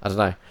 but I don't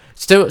know.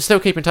 Still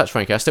keep in touch,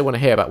 Frankie. I still want to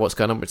hear about what's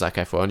going on with Zac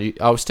Efron.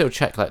 I'll still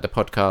check like the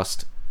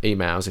podcast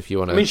emails if you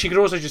want to. I mean, she could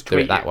also just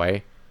tweet it that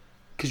way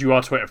because you are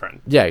a Twitter friend.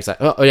 Yeah,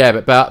 exactly. Oh,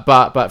 yeah,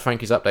 but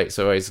Frankie's updates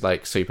are always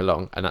like super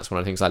long, and that's one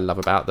of the things I love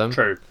about them.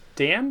 True.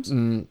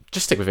 DMs?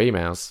 Just stick with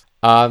emails.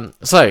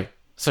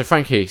 So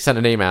Frankie sent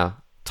an email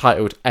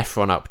titled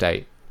Efron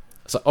update.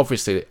 So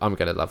obviously I'm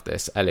going to love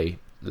this. Ellie,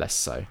 less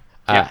so.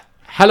 Yeah.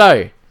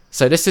 Hello.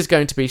 So this is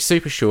going to be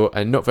super short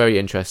and not very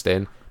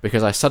interesting,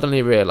 because I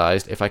suddenly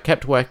realised if I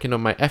kept working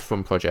on my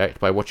Efron project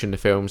by watching the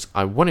films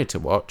I wanted to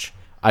watch,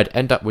 I'd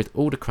end up with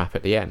all the crap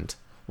at the end.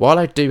 While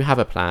I do have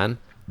a plan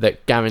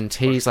that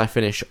guarantees I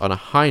finish on a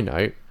high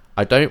note,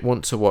 I don't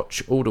want to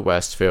watch all the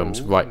worst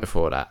films right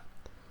before that.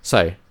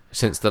 So,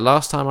 since the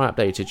last time I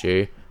updated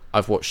you,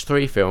 I've watched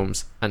 3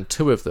 films, and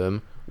 2 of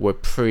them were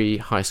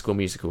pre-High School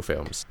Musical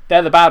films.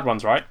 They're the bad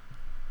ones, right?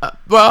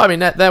 Well, I mean,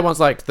 they're ones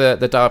like the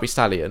Derby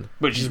Stallion.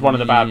 Which is one of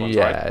the bad ones,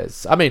 right?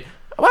 Yes. I mean,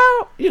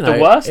 well, you know,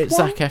 the worst it's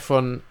one? Zac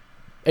Efron.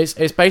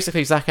 It's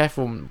basically Zac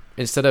Efron,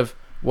 instead of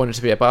wanting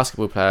to be a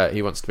basketball player,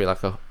 he wants to be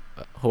like a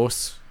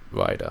horse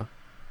rider.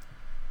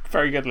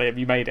 Very good, Liam.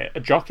 You made it. A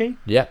jockey?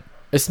 Yeah.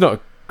 It's not a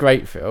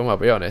great film, I'll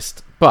be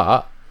honest,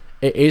 but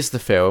it is the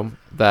film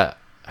that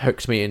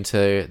hooked me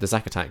into the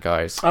Zack Attack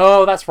guys.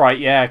 Oh, that's right,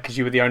 yeah, because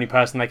you were the only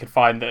person they could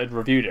find that had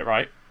reviewed it,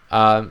 right?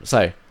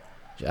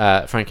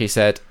 Frankie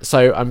said,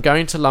 so I'm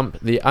going to lump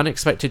The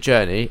Unexpected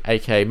Journey,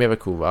 aka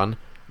Miracle Run,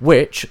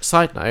 which,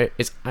 side note,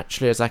 is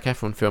actually a Zac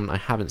Efron film I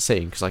haven't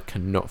seen because I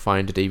cannot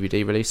find a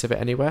DVD release of it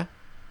anywhere.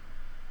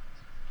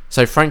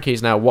 So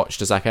Frankie's now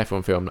watched a Zac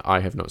Efron film that I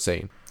have not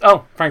seen.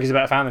 Oh, Frankie's a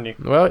better fan than you.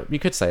 Well, you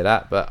could say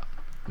that, but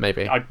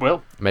maybe. I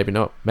will. Maybe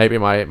not. Maybe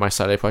my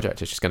solo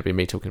project is just going to be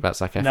me talking about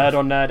Zac Efron. Nerd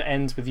on Nerd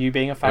ends with you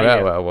being a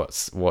failure. Well,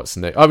 what's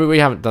new? I mean, we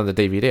haven't done the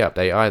DVD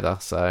update either,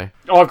 so...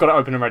 Oh, I've got it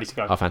open and ready to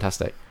go. Oh,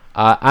 fantastic.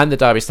 And the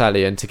Derby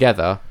Stallion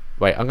together...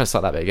 Wait, I'm going to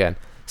start that bit again.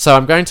 So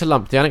I'm going to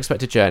lump The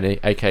Unexpected Journey,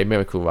 aka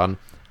Miracle Run,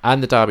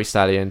 and the Derby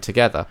Stallion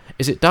together.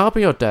 Is it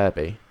Derby or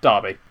Derby?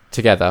 Derby.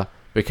 Together,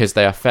 because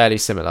they are fairly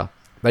similar.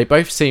 They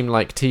both seem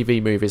like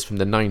TV movies from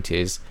the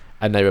 90s,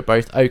 and they were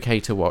both okay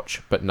to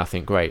watch, but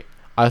nothing great.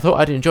 I thought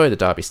I'd enjoy the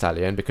Derby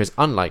Stallion because,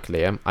 unlike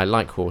Liam, I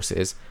like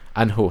horses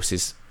and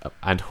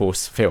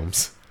horse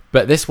films.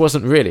 But this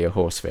wasn't really a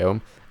horse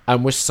film,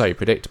 and was so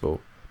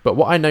predictable. But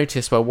what I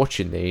noticed while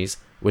watching these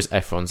was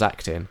Efron's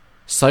acting.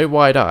 So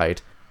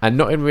wide-eyed, and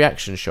not in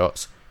reaction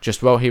shots,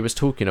 just while he was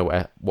talking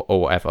or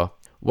whatever.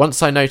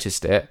 Once I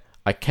noticed it,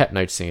 I kept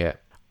noticing it.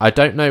 I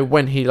don't know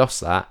when he lost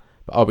that,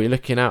 but I'll be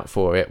looking out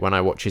for it when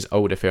I watch his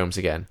older films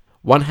again.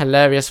 One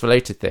hilarious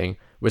related thing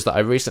was that I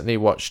recently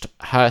watched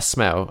Her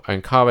Smell,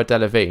 and Cara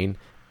Delevingne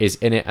is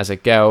in it as a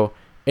girl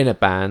in a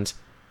band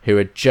who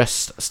are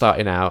just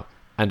starting out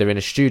and are in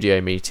a studio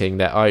meeting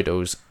their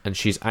idols, and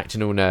she's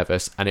acting all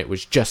nervous, and it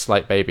was just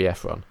like Baby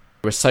Efron.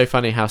 It was so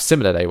funny how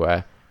similar they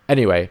were.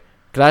 Anyway,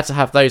 glad to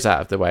have those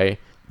out of the way.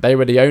 They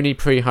were the only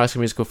pre-High School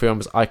Musical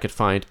films I could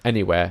find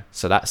anywhere,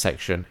 so that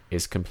section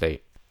is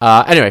complete.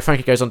 Anyway,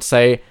 Frankie goes on to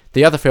say,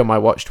 the other film I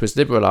watched was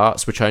Liberal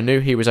Arts, which I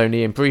knew he was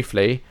only in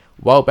briefly.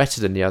 While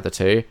better than the other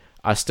two,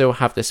 I still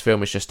have this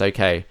film as just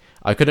okay.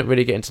 I couldn't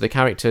really get into the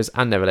characters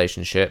and their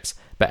relationships,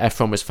 but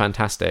Efron was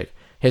fantastic.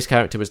 His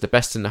character was the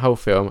best in the whole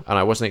film, and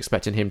I wasn't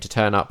expecting him to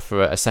turn up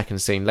for a second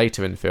scene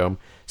later in the film,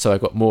 so I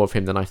got more of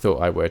him than I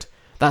thought I would.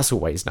 That's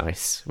always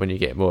nice, when you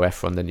get more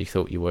Efron than you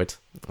thought you would.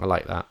 I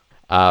like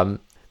that.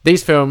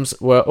 These films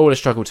were all a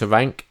struggle to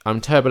rank.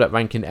 I'm terrible at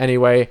ranking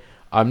anyway.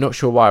 I'm not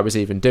sure why I was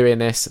even doing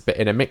this, but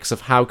in a mix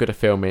of how good a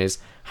film is,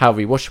 how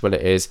rewatchable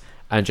it is,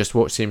 and just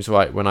what seems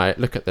right when I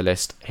look at the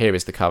list, here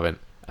is the current.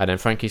 And then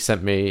Frankie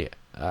sent me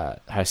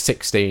her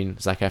 16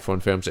 Zac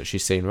Efron films that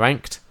she's seen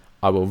ranked.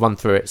 I will run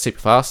through it super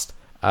fast.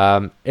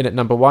 In at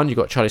number 1, you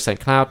got Charlie St.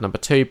 Cloud. Number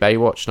 2,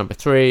 Baywatch. Number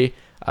 3,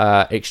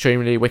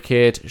 Extremely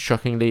Wicked,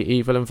 Shockingly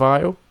Evil and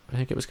Vile, I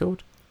think it was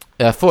called.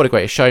 4, The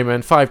Greatest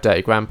Showman. 5,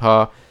 Dirty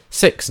Grandpa.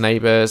 6,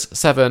 Neighbours.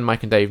 7,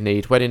 Mike and Dave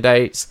Need Wedding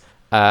Dates.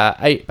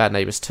 8, Bad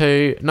Neighbours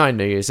 2. 9,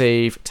 New Year's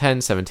Eve.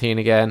 10, 17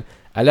 Again.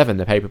 11,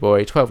 The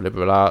Paperboy. 12,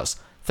 Liberal Arts.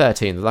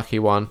 13, The Lucky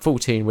One.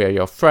 14, We Are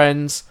Your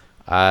Friends.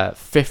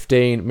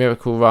 15,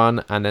 Miracle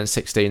Run. And then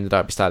 16, The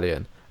Derby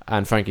Stallion.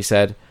 And Frankie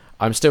said,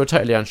 I'm still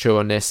totally unsure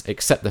on this,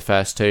 except the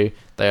first 2.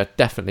 They are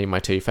definitely my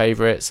 2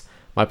 favourites.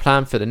 My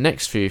plan for the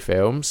next few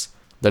films,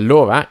 The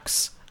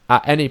Lorax,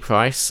 At Any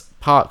Price,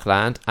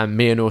 Parkland, and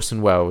Me and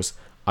Orson Welles.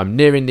 I'm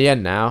nearing the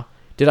end now.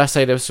 Did I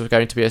say this was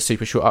going to be a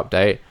super short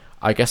update?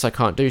 I guess I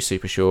can't do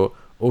super short.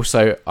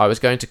 Also, I was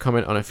going to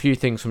comment on a few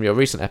things from your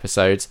recent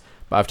episodes,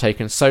 but I've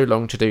taken so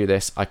long to do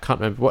this, I can't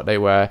remember what they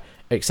were,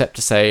 except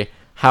to say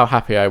how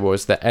happy I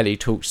was that Ellie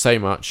talked so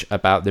much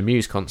about the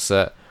Muse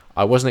concert.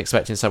 I wasn't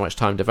expecting so much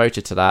time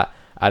devoted to that,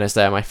 and as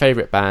they are my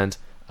favourite band,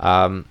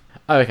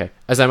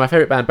 as they're my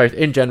favourite band both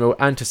in general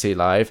and to see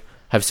live,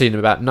 have seen them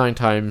about 9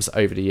 times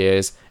over the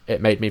years,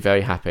 it made me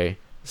very happy.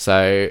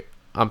 So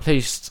I'm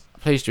pleased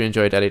you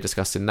enjoyed Ellie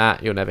discussing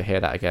that. You'll never hear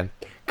that again.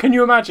 Can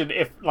you imagine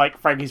if, like,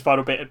 Frankie's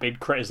final bit had been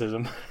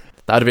criticism?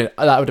 That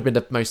would have been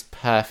the most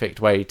perfect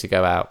way to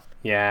go out.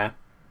 Yeah.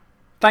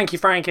 Thank you,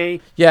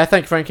 Frankie. Yeah,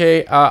 thank you,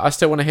 Frankie. I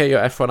still want to hear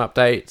your F1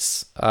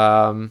 updates.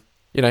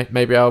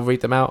 Maybe I'll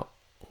read them out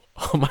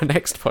on my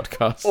next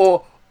podcast.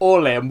 Or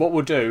Liam, what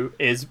we'll do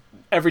is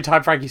every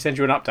time Frankie sends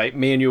you an update,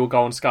 me and you will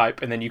go on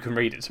Skype and then you can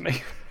read it to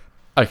me.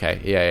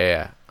 Okay,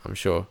 yeah. I'm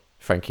sure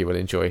Frankie will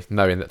enjoy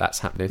knowing that that's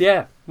happening.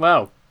 Yeah,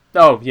 well,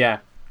 oh, yeah.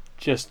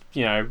 Just,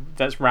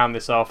 let's round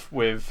this off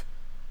with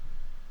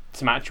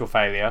some actual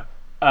failure.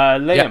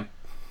 Liam, yep.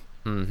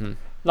 Mm-hmm.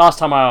 Last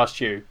time I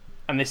asked you,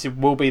 and this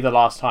will be the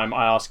last time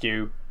I ask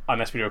you,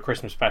 unless we do a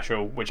Christmas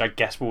special, which I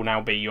guess will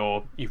now be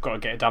you've got to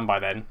get it done by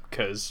then,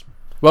 because...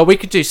 Well, we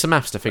could do some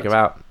maths to figure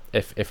out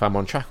if I'm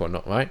on track or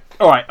not, right?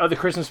 Alright, at the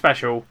Christmas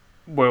special,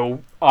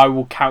 I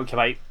will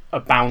calculate a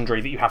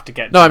boundary that you have to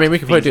get... No, I mean, we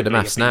could probably do the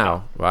maths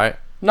now, right?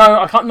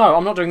 No, I can't. No,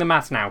 I'm not doing the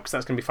maths now, because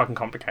that's going to be fucking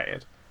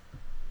complicated.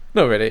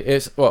 No, really.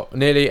 It's,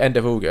 nearly end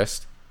of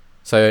August.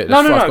 So I've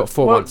got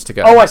 4 months to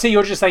go. Oh, I see.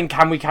 You're just saying,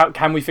 can we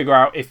figure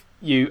out if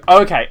you...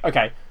 Oh,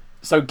 okay.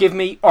 So give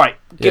me... Alright,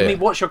 give me...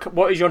 What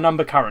is your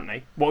number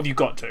currently? What have you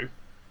got to?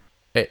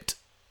 It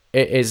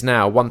is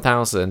now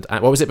 1,000...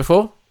 What was it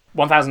before?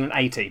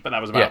 1,080, but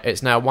that was about... Yeah,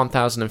 it's now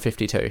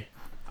 1,052.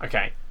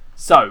 Okay.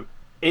 So,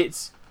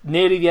 it's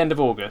nearly the end of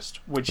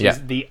August, which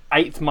is the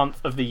 8th month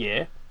of the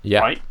year. Yeah.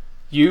 Right?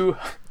 You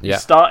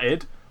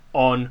started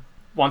on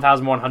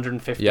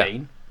 1,115. Yeah.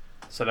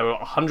 So there were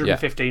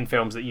 115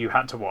 films that you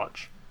had to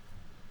watch.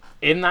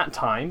 In that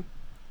time,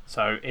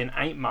 so in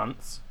 8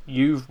 months,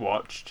 you've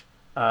watched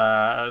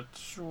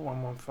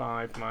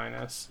 115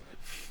 minus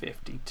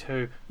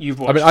 52. You've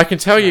watched... I mean, I can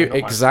tell you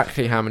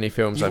exactly how many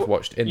films I've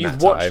watched in that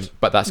time,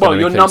 but that's going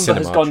to your number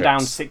has gone down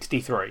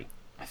 63,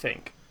 I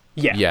think.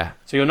 Yeah.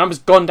 So your number's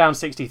gone down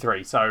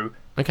 63. So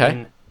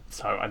okay.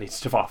 So I need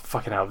to divide...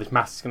 fucking hell, this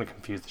maths is going to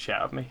confuse the shit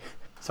out of me.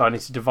 So I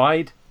need to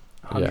divide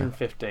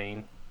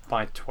 115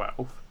 by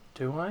 12.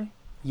 Do I?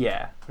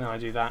 Yeah. Now I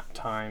do that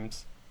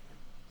times...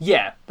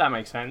 Yeah, that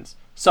makes sense.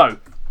 So,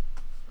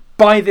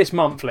 by this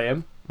month,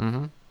 Liam,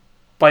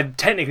 by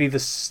technically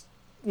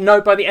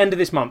by the end of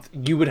this month,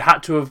 you would have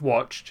had to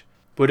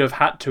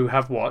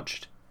have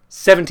watched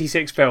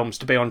 76 films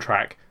to be on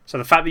track. So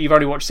the fact that you've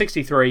only watched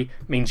 63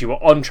 means you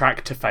are on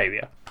track to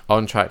failure.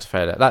 On track to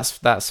failure.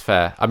 That's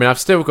fair. I mean, I've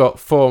still got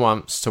 4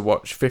 months to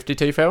watch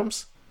 52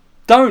 films.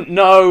 Don't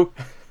know.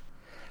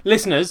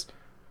 Listeners,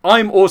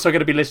 I'm also going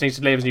to be listening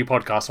to Liam's new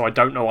podcast, so I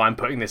don't know why I'm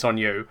putting this on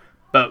you.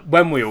 But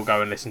when we all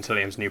go and listen to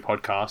Liam's new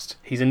podcast,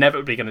 he's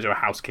inevitably going to do a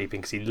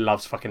housekeeping because he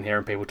loves fucking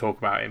hearing people talk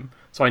about him.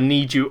 So I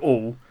need you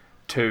all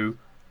to,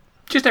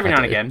 just every now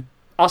and again,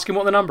 ask him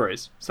what the number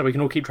is so we can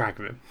all keep track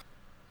of him.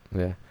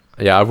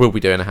 Yeah, I will be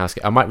doing a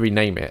housekeeping. I might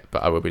rename it,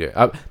 but I will be doing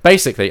it.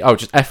 Basically,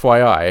 just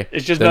FYI,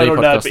 it's just Nerd on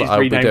Nerd, but he's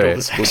renamed all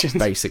the sections. Will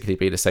basically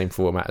be the same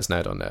format as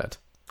Nerd on Nerd.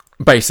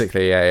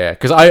 Basically, yeah.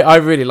 Because I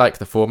really like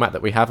the format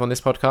that we have on this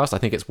podcast. I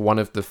think it's one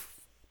of the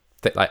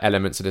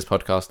elements of this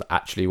podcast that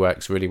actually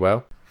works really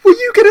well. Were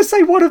you going to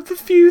say one of the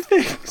few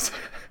things?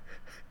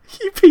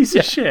 You piece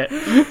of shit.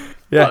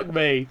 Yeah. Fuck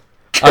me.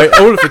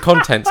 All of the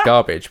content's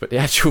garbage, but the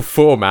actual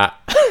format...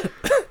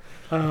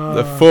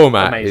 the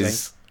format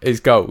is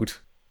gold.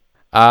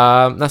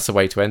 That's the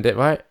way to end it,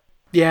 right?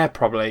 Yeah,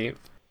 probably.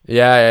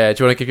 Yeah.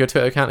 Do you want to give your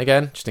Twitter account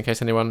again, just in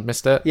case anyone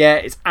missed it? Yeah,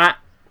 it's at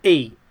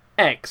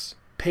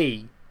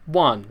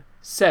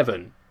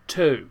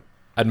EXP172.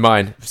 And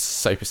mine,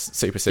 super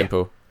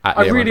simple. Yeah.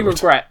 I really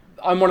regret...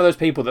 I'm one of those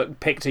people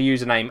that picked a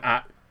username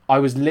at... I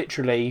was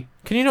literally...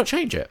 Can you not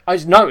change it?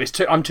 No,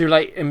 I'm too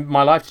late in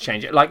my life to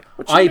change it.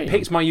 I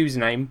picked my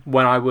username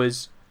when I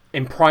was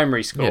in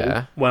primary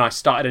school, when I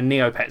started a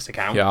Neopets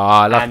account. Yeah,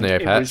 I love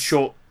Neopets. It was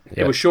short.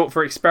 It was short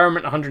for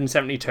Experiment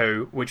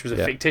 172, which was a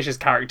fictitious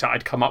character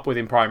I'd come up with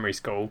in primary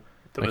school.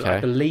 That was,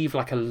 I believe,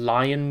 like a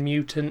lion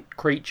mutant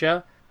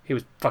creature. He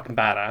was fucking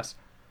badass.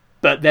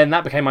 But then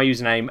that became my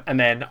username, and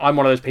then I'm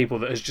one of those people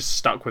that has just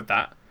stuck with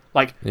that.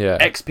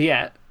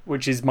 Expiet,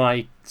 which is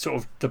my sort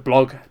of the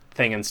blog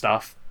thing and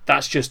stuff.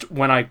 That's just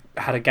when I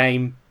had a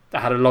game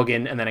that had a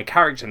login and then a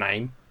character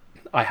name.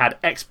 I had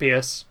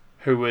Expius,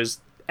 who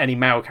was any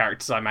male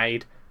characters I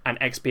made, and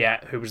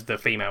Expiet, who was the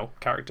female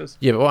characters.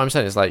 Yeah, but what I'm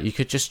saying is, you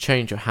could just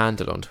change your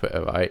handle on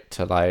Twitter, right?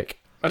 To I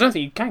don't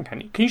think you can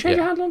you? Can you change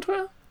your handle on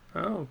Twitter?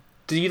 Oh.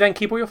 Do you then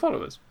keep all your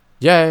followers?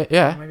 Yeah.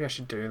 Maybe I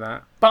should do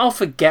that. But I'll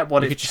forget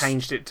what it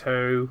changed it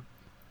to.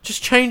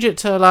 Just change it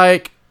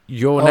to,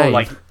 your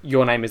name.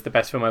 Your name is the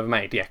best film ever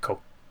made. Yeah,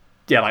 cool.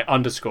 Yeah,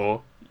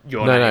 underscore...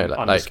 Your name,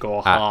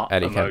 underscore heart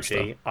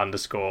emoji,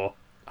 underscore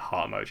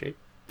heart emoji.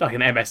 like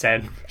an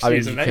MSN. I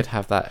mean, you could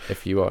have that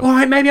if you want. All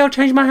right, maybe I'll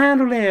change my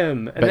handle,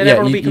 Liam, and then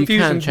everyone will be confused. You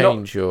can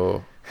change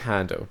your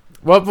handle.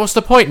 Well, what's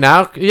the point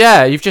now?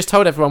 Yeah, you've just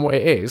told everyone what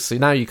it is, so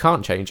now you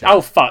can't change it.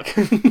 Oh, fuck.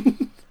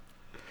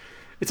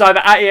 It's either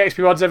at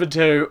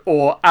EXP172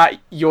 or at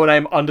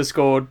 _your_name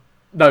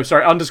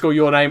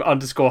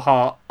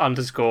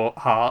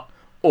 _heart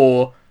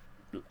or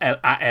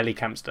at Ellie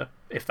Campster,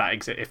 if that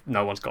exists, if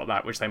no one's got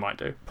that, which they might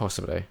do.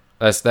 Possibly.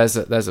 There's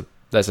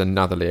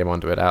another Liam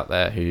Underwood out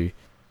there who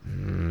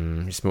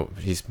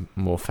he's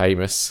more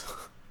famous.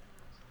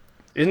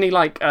 Isn't he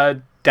like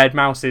Dead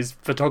Mouse's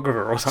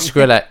photographer or something?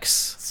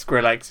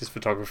 Skrillex's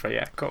photographer,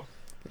 yeah, cool.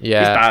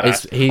 Yeah,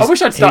 I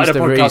wish I'd started a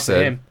podcast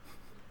with him.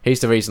 He's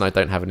the reason I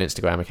don't have an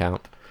Instagram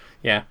account.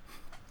 Yeah.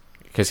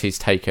 Because he's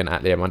taken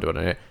at Liam Underwood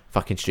on it.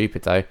 Fucking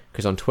stupid though,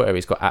 because on Twitter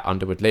he's got at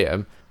Underwood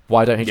Liam.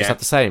 Why don't he just have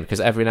the same? Because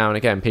every now and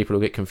again people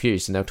will get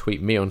confused and they'll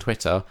tweet me on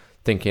Twitter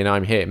thinking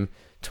I'm him,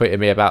 tweeting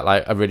me about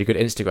like a really good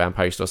Instagram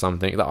post or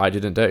something that I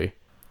didn't do.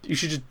 You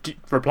should just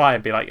reply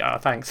and be like,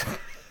 thanks.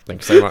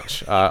 Thanks so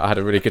much. I had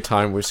a really good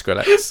time with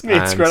Skrillex. Me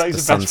and Skrillex are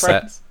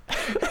Sunset.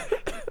 best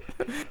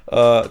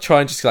friends. Try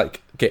and just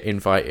like get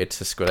invited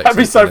to Skrillex. That'd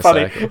be so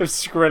funny if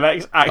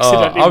Skrillex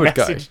accidentally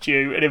messaged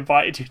you and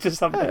invited you to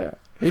something. Yeah.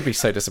 He'd be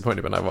so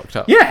disappointed when I rocked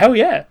up. Yeah, hell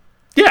yeah.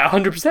 Yeah,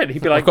 100%.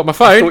 He'd be like, I've got my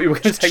phone. I thought you were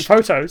going to take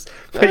photos,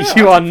 but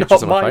you are not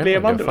my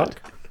Liam Underwood.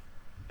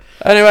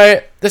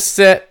 Anyway, this is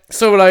it. It's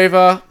all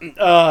over.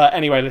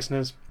 Anyway,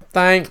 listeners.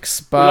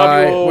 Thanks.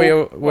 Bye. We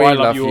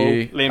love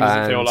you. Liam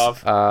doesn't feel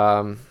love.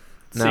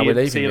 Now we're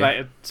leaving. See you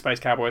later,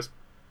 Space Cowboys.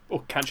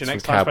 Or catch you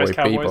next time, Cowboy Space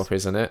Cowboys. Bebop,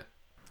 isn't it?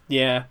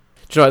 Yeah.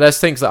 Do you know, there's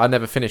things that I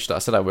never finished that I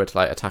said I would,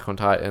 like Attack on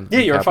Titan. Yeah,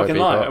 you're a fucking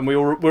liar, and we're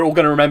all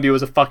going to remember you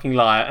as a fucking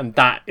liar, and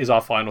that is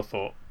our final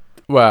thought.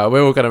 Well,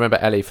 we're all going to remember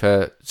Ellie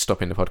for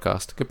stopping the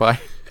podcast. Goodbye.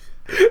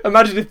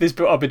 Imagine if this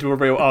built up into a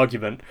real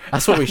argument.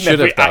 That's what we should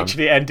have done.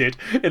 Actually ended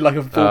in like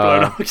a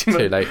full-blown argument.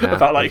 Too late now.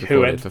 About like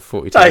who ended. For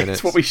 42 minutes.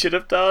 That's what we should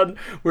have done.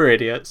 We're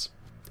idiots.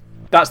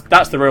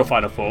 That's the real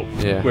final thought.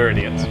 Yeah. We're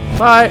idiots.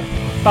 Bye.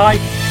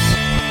 Bye.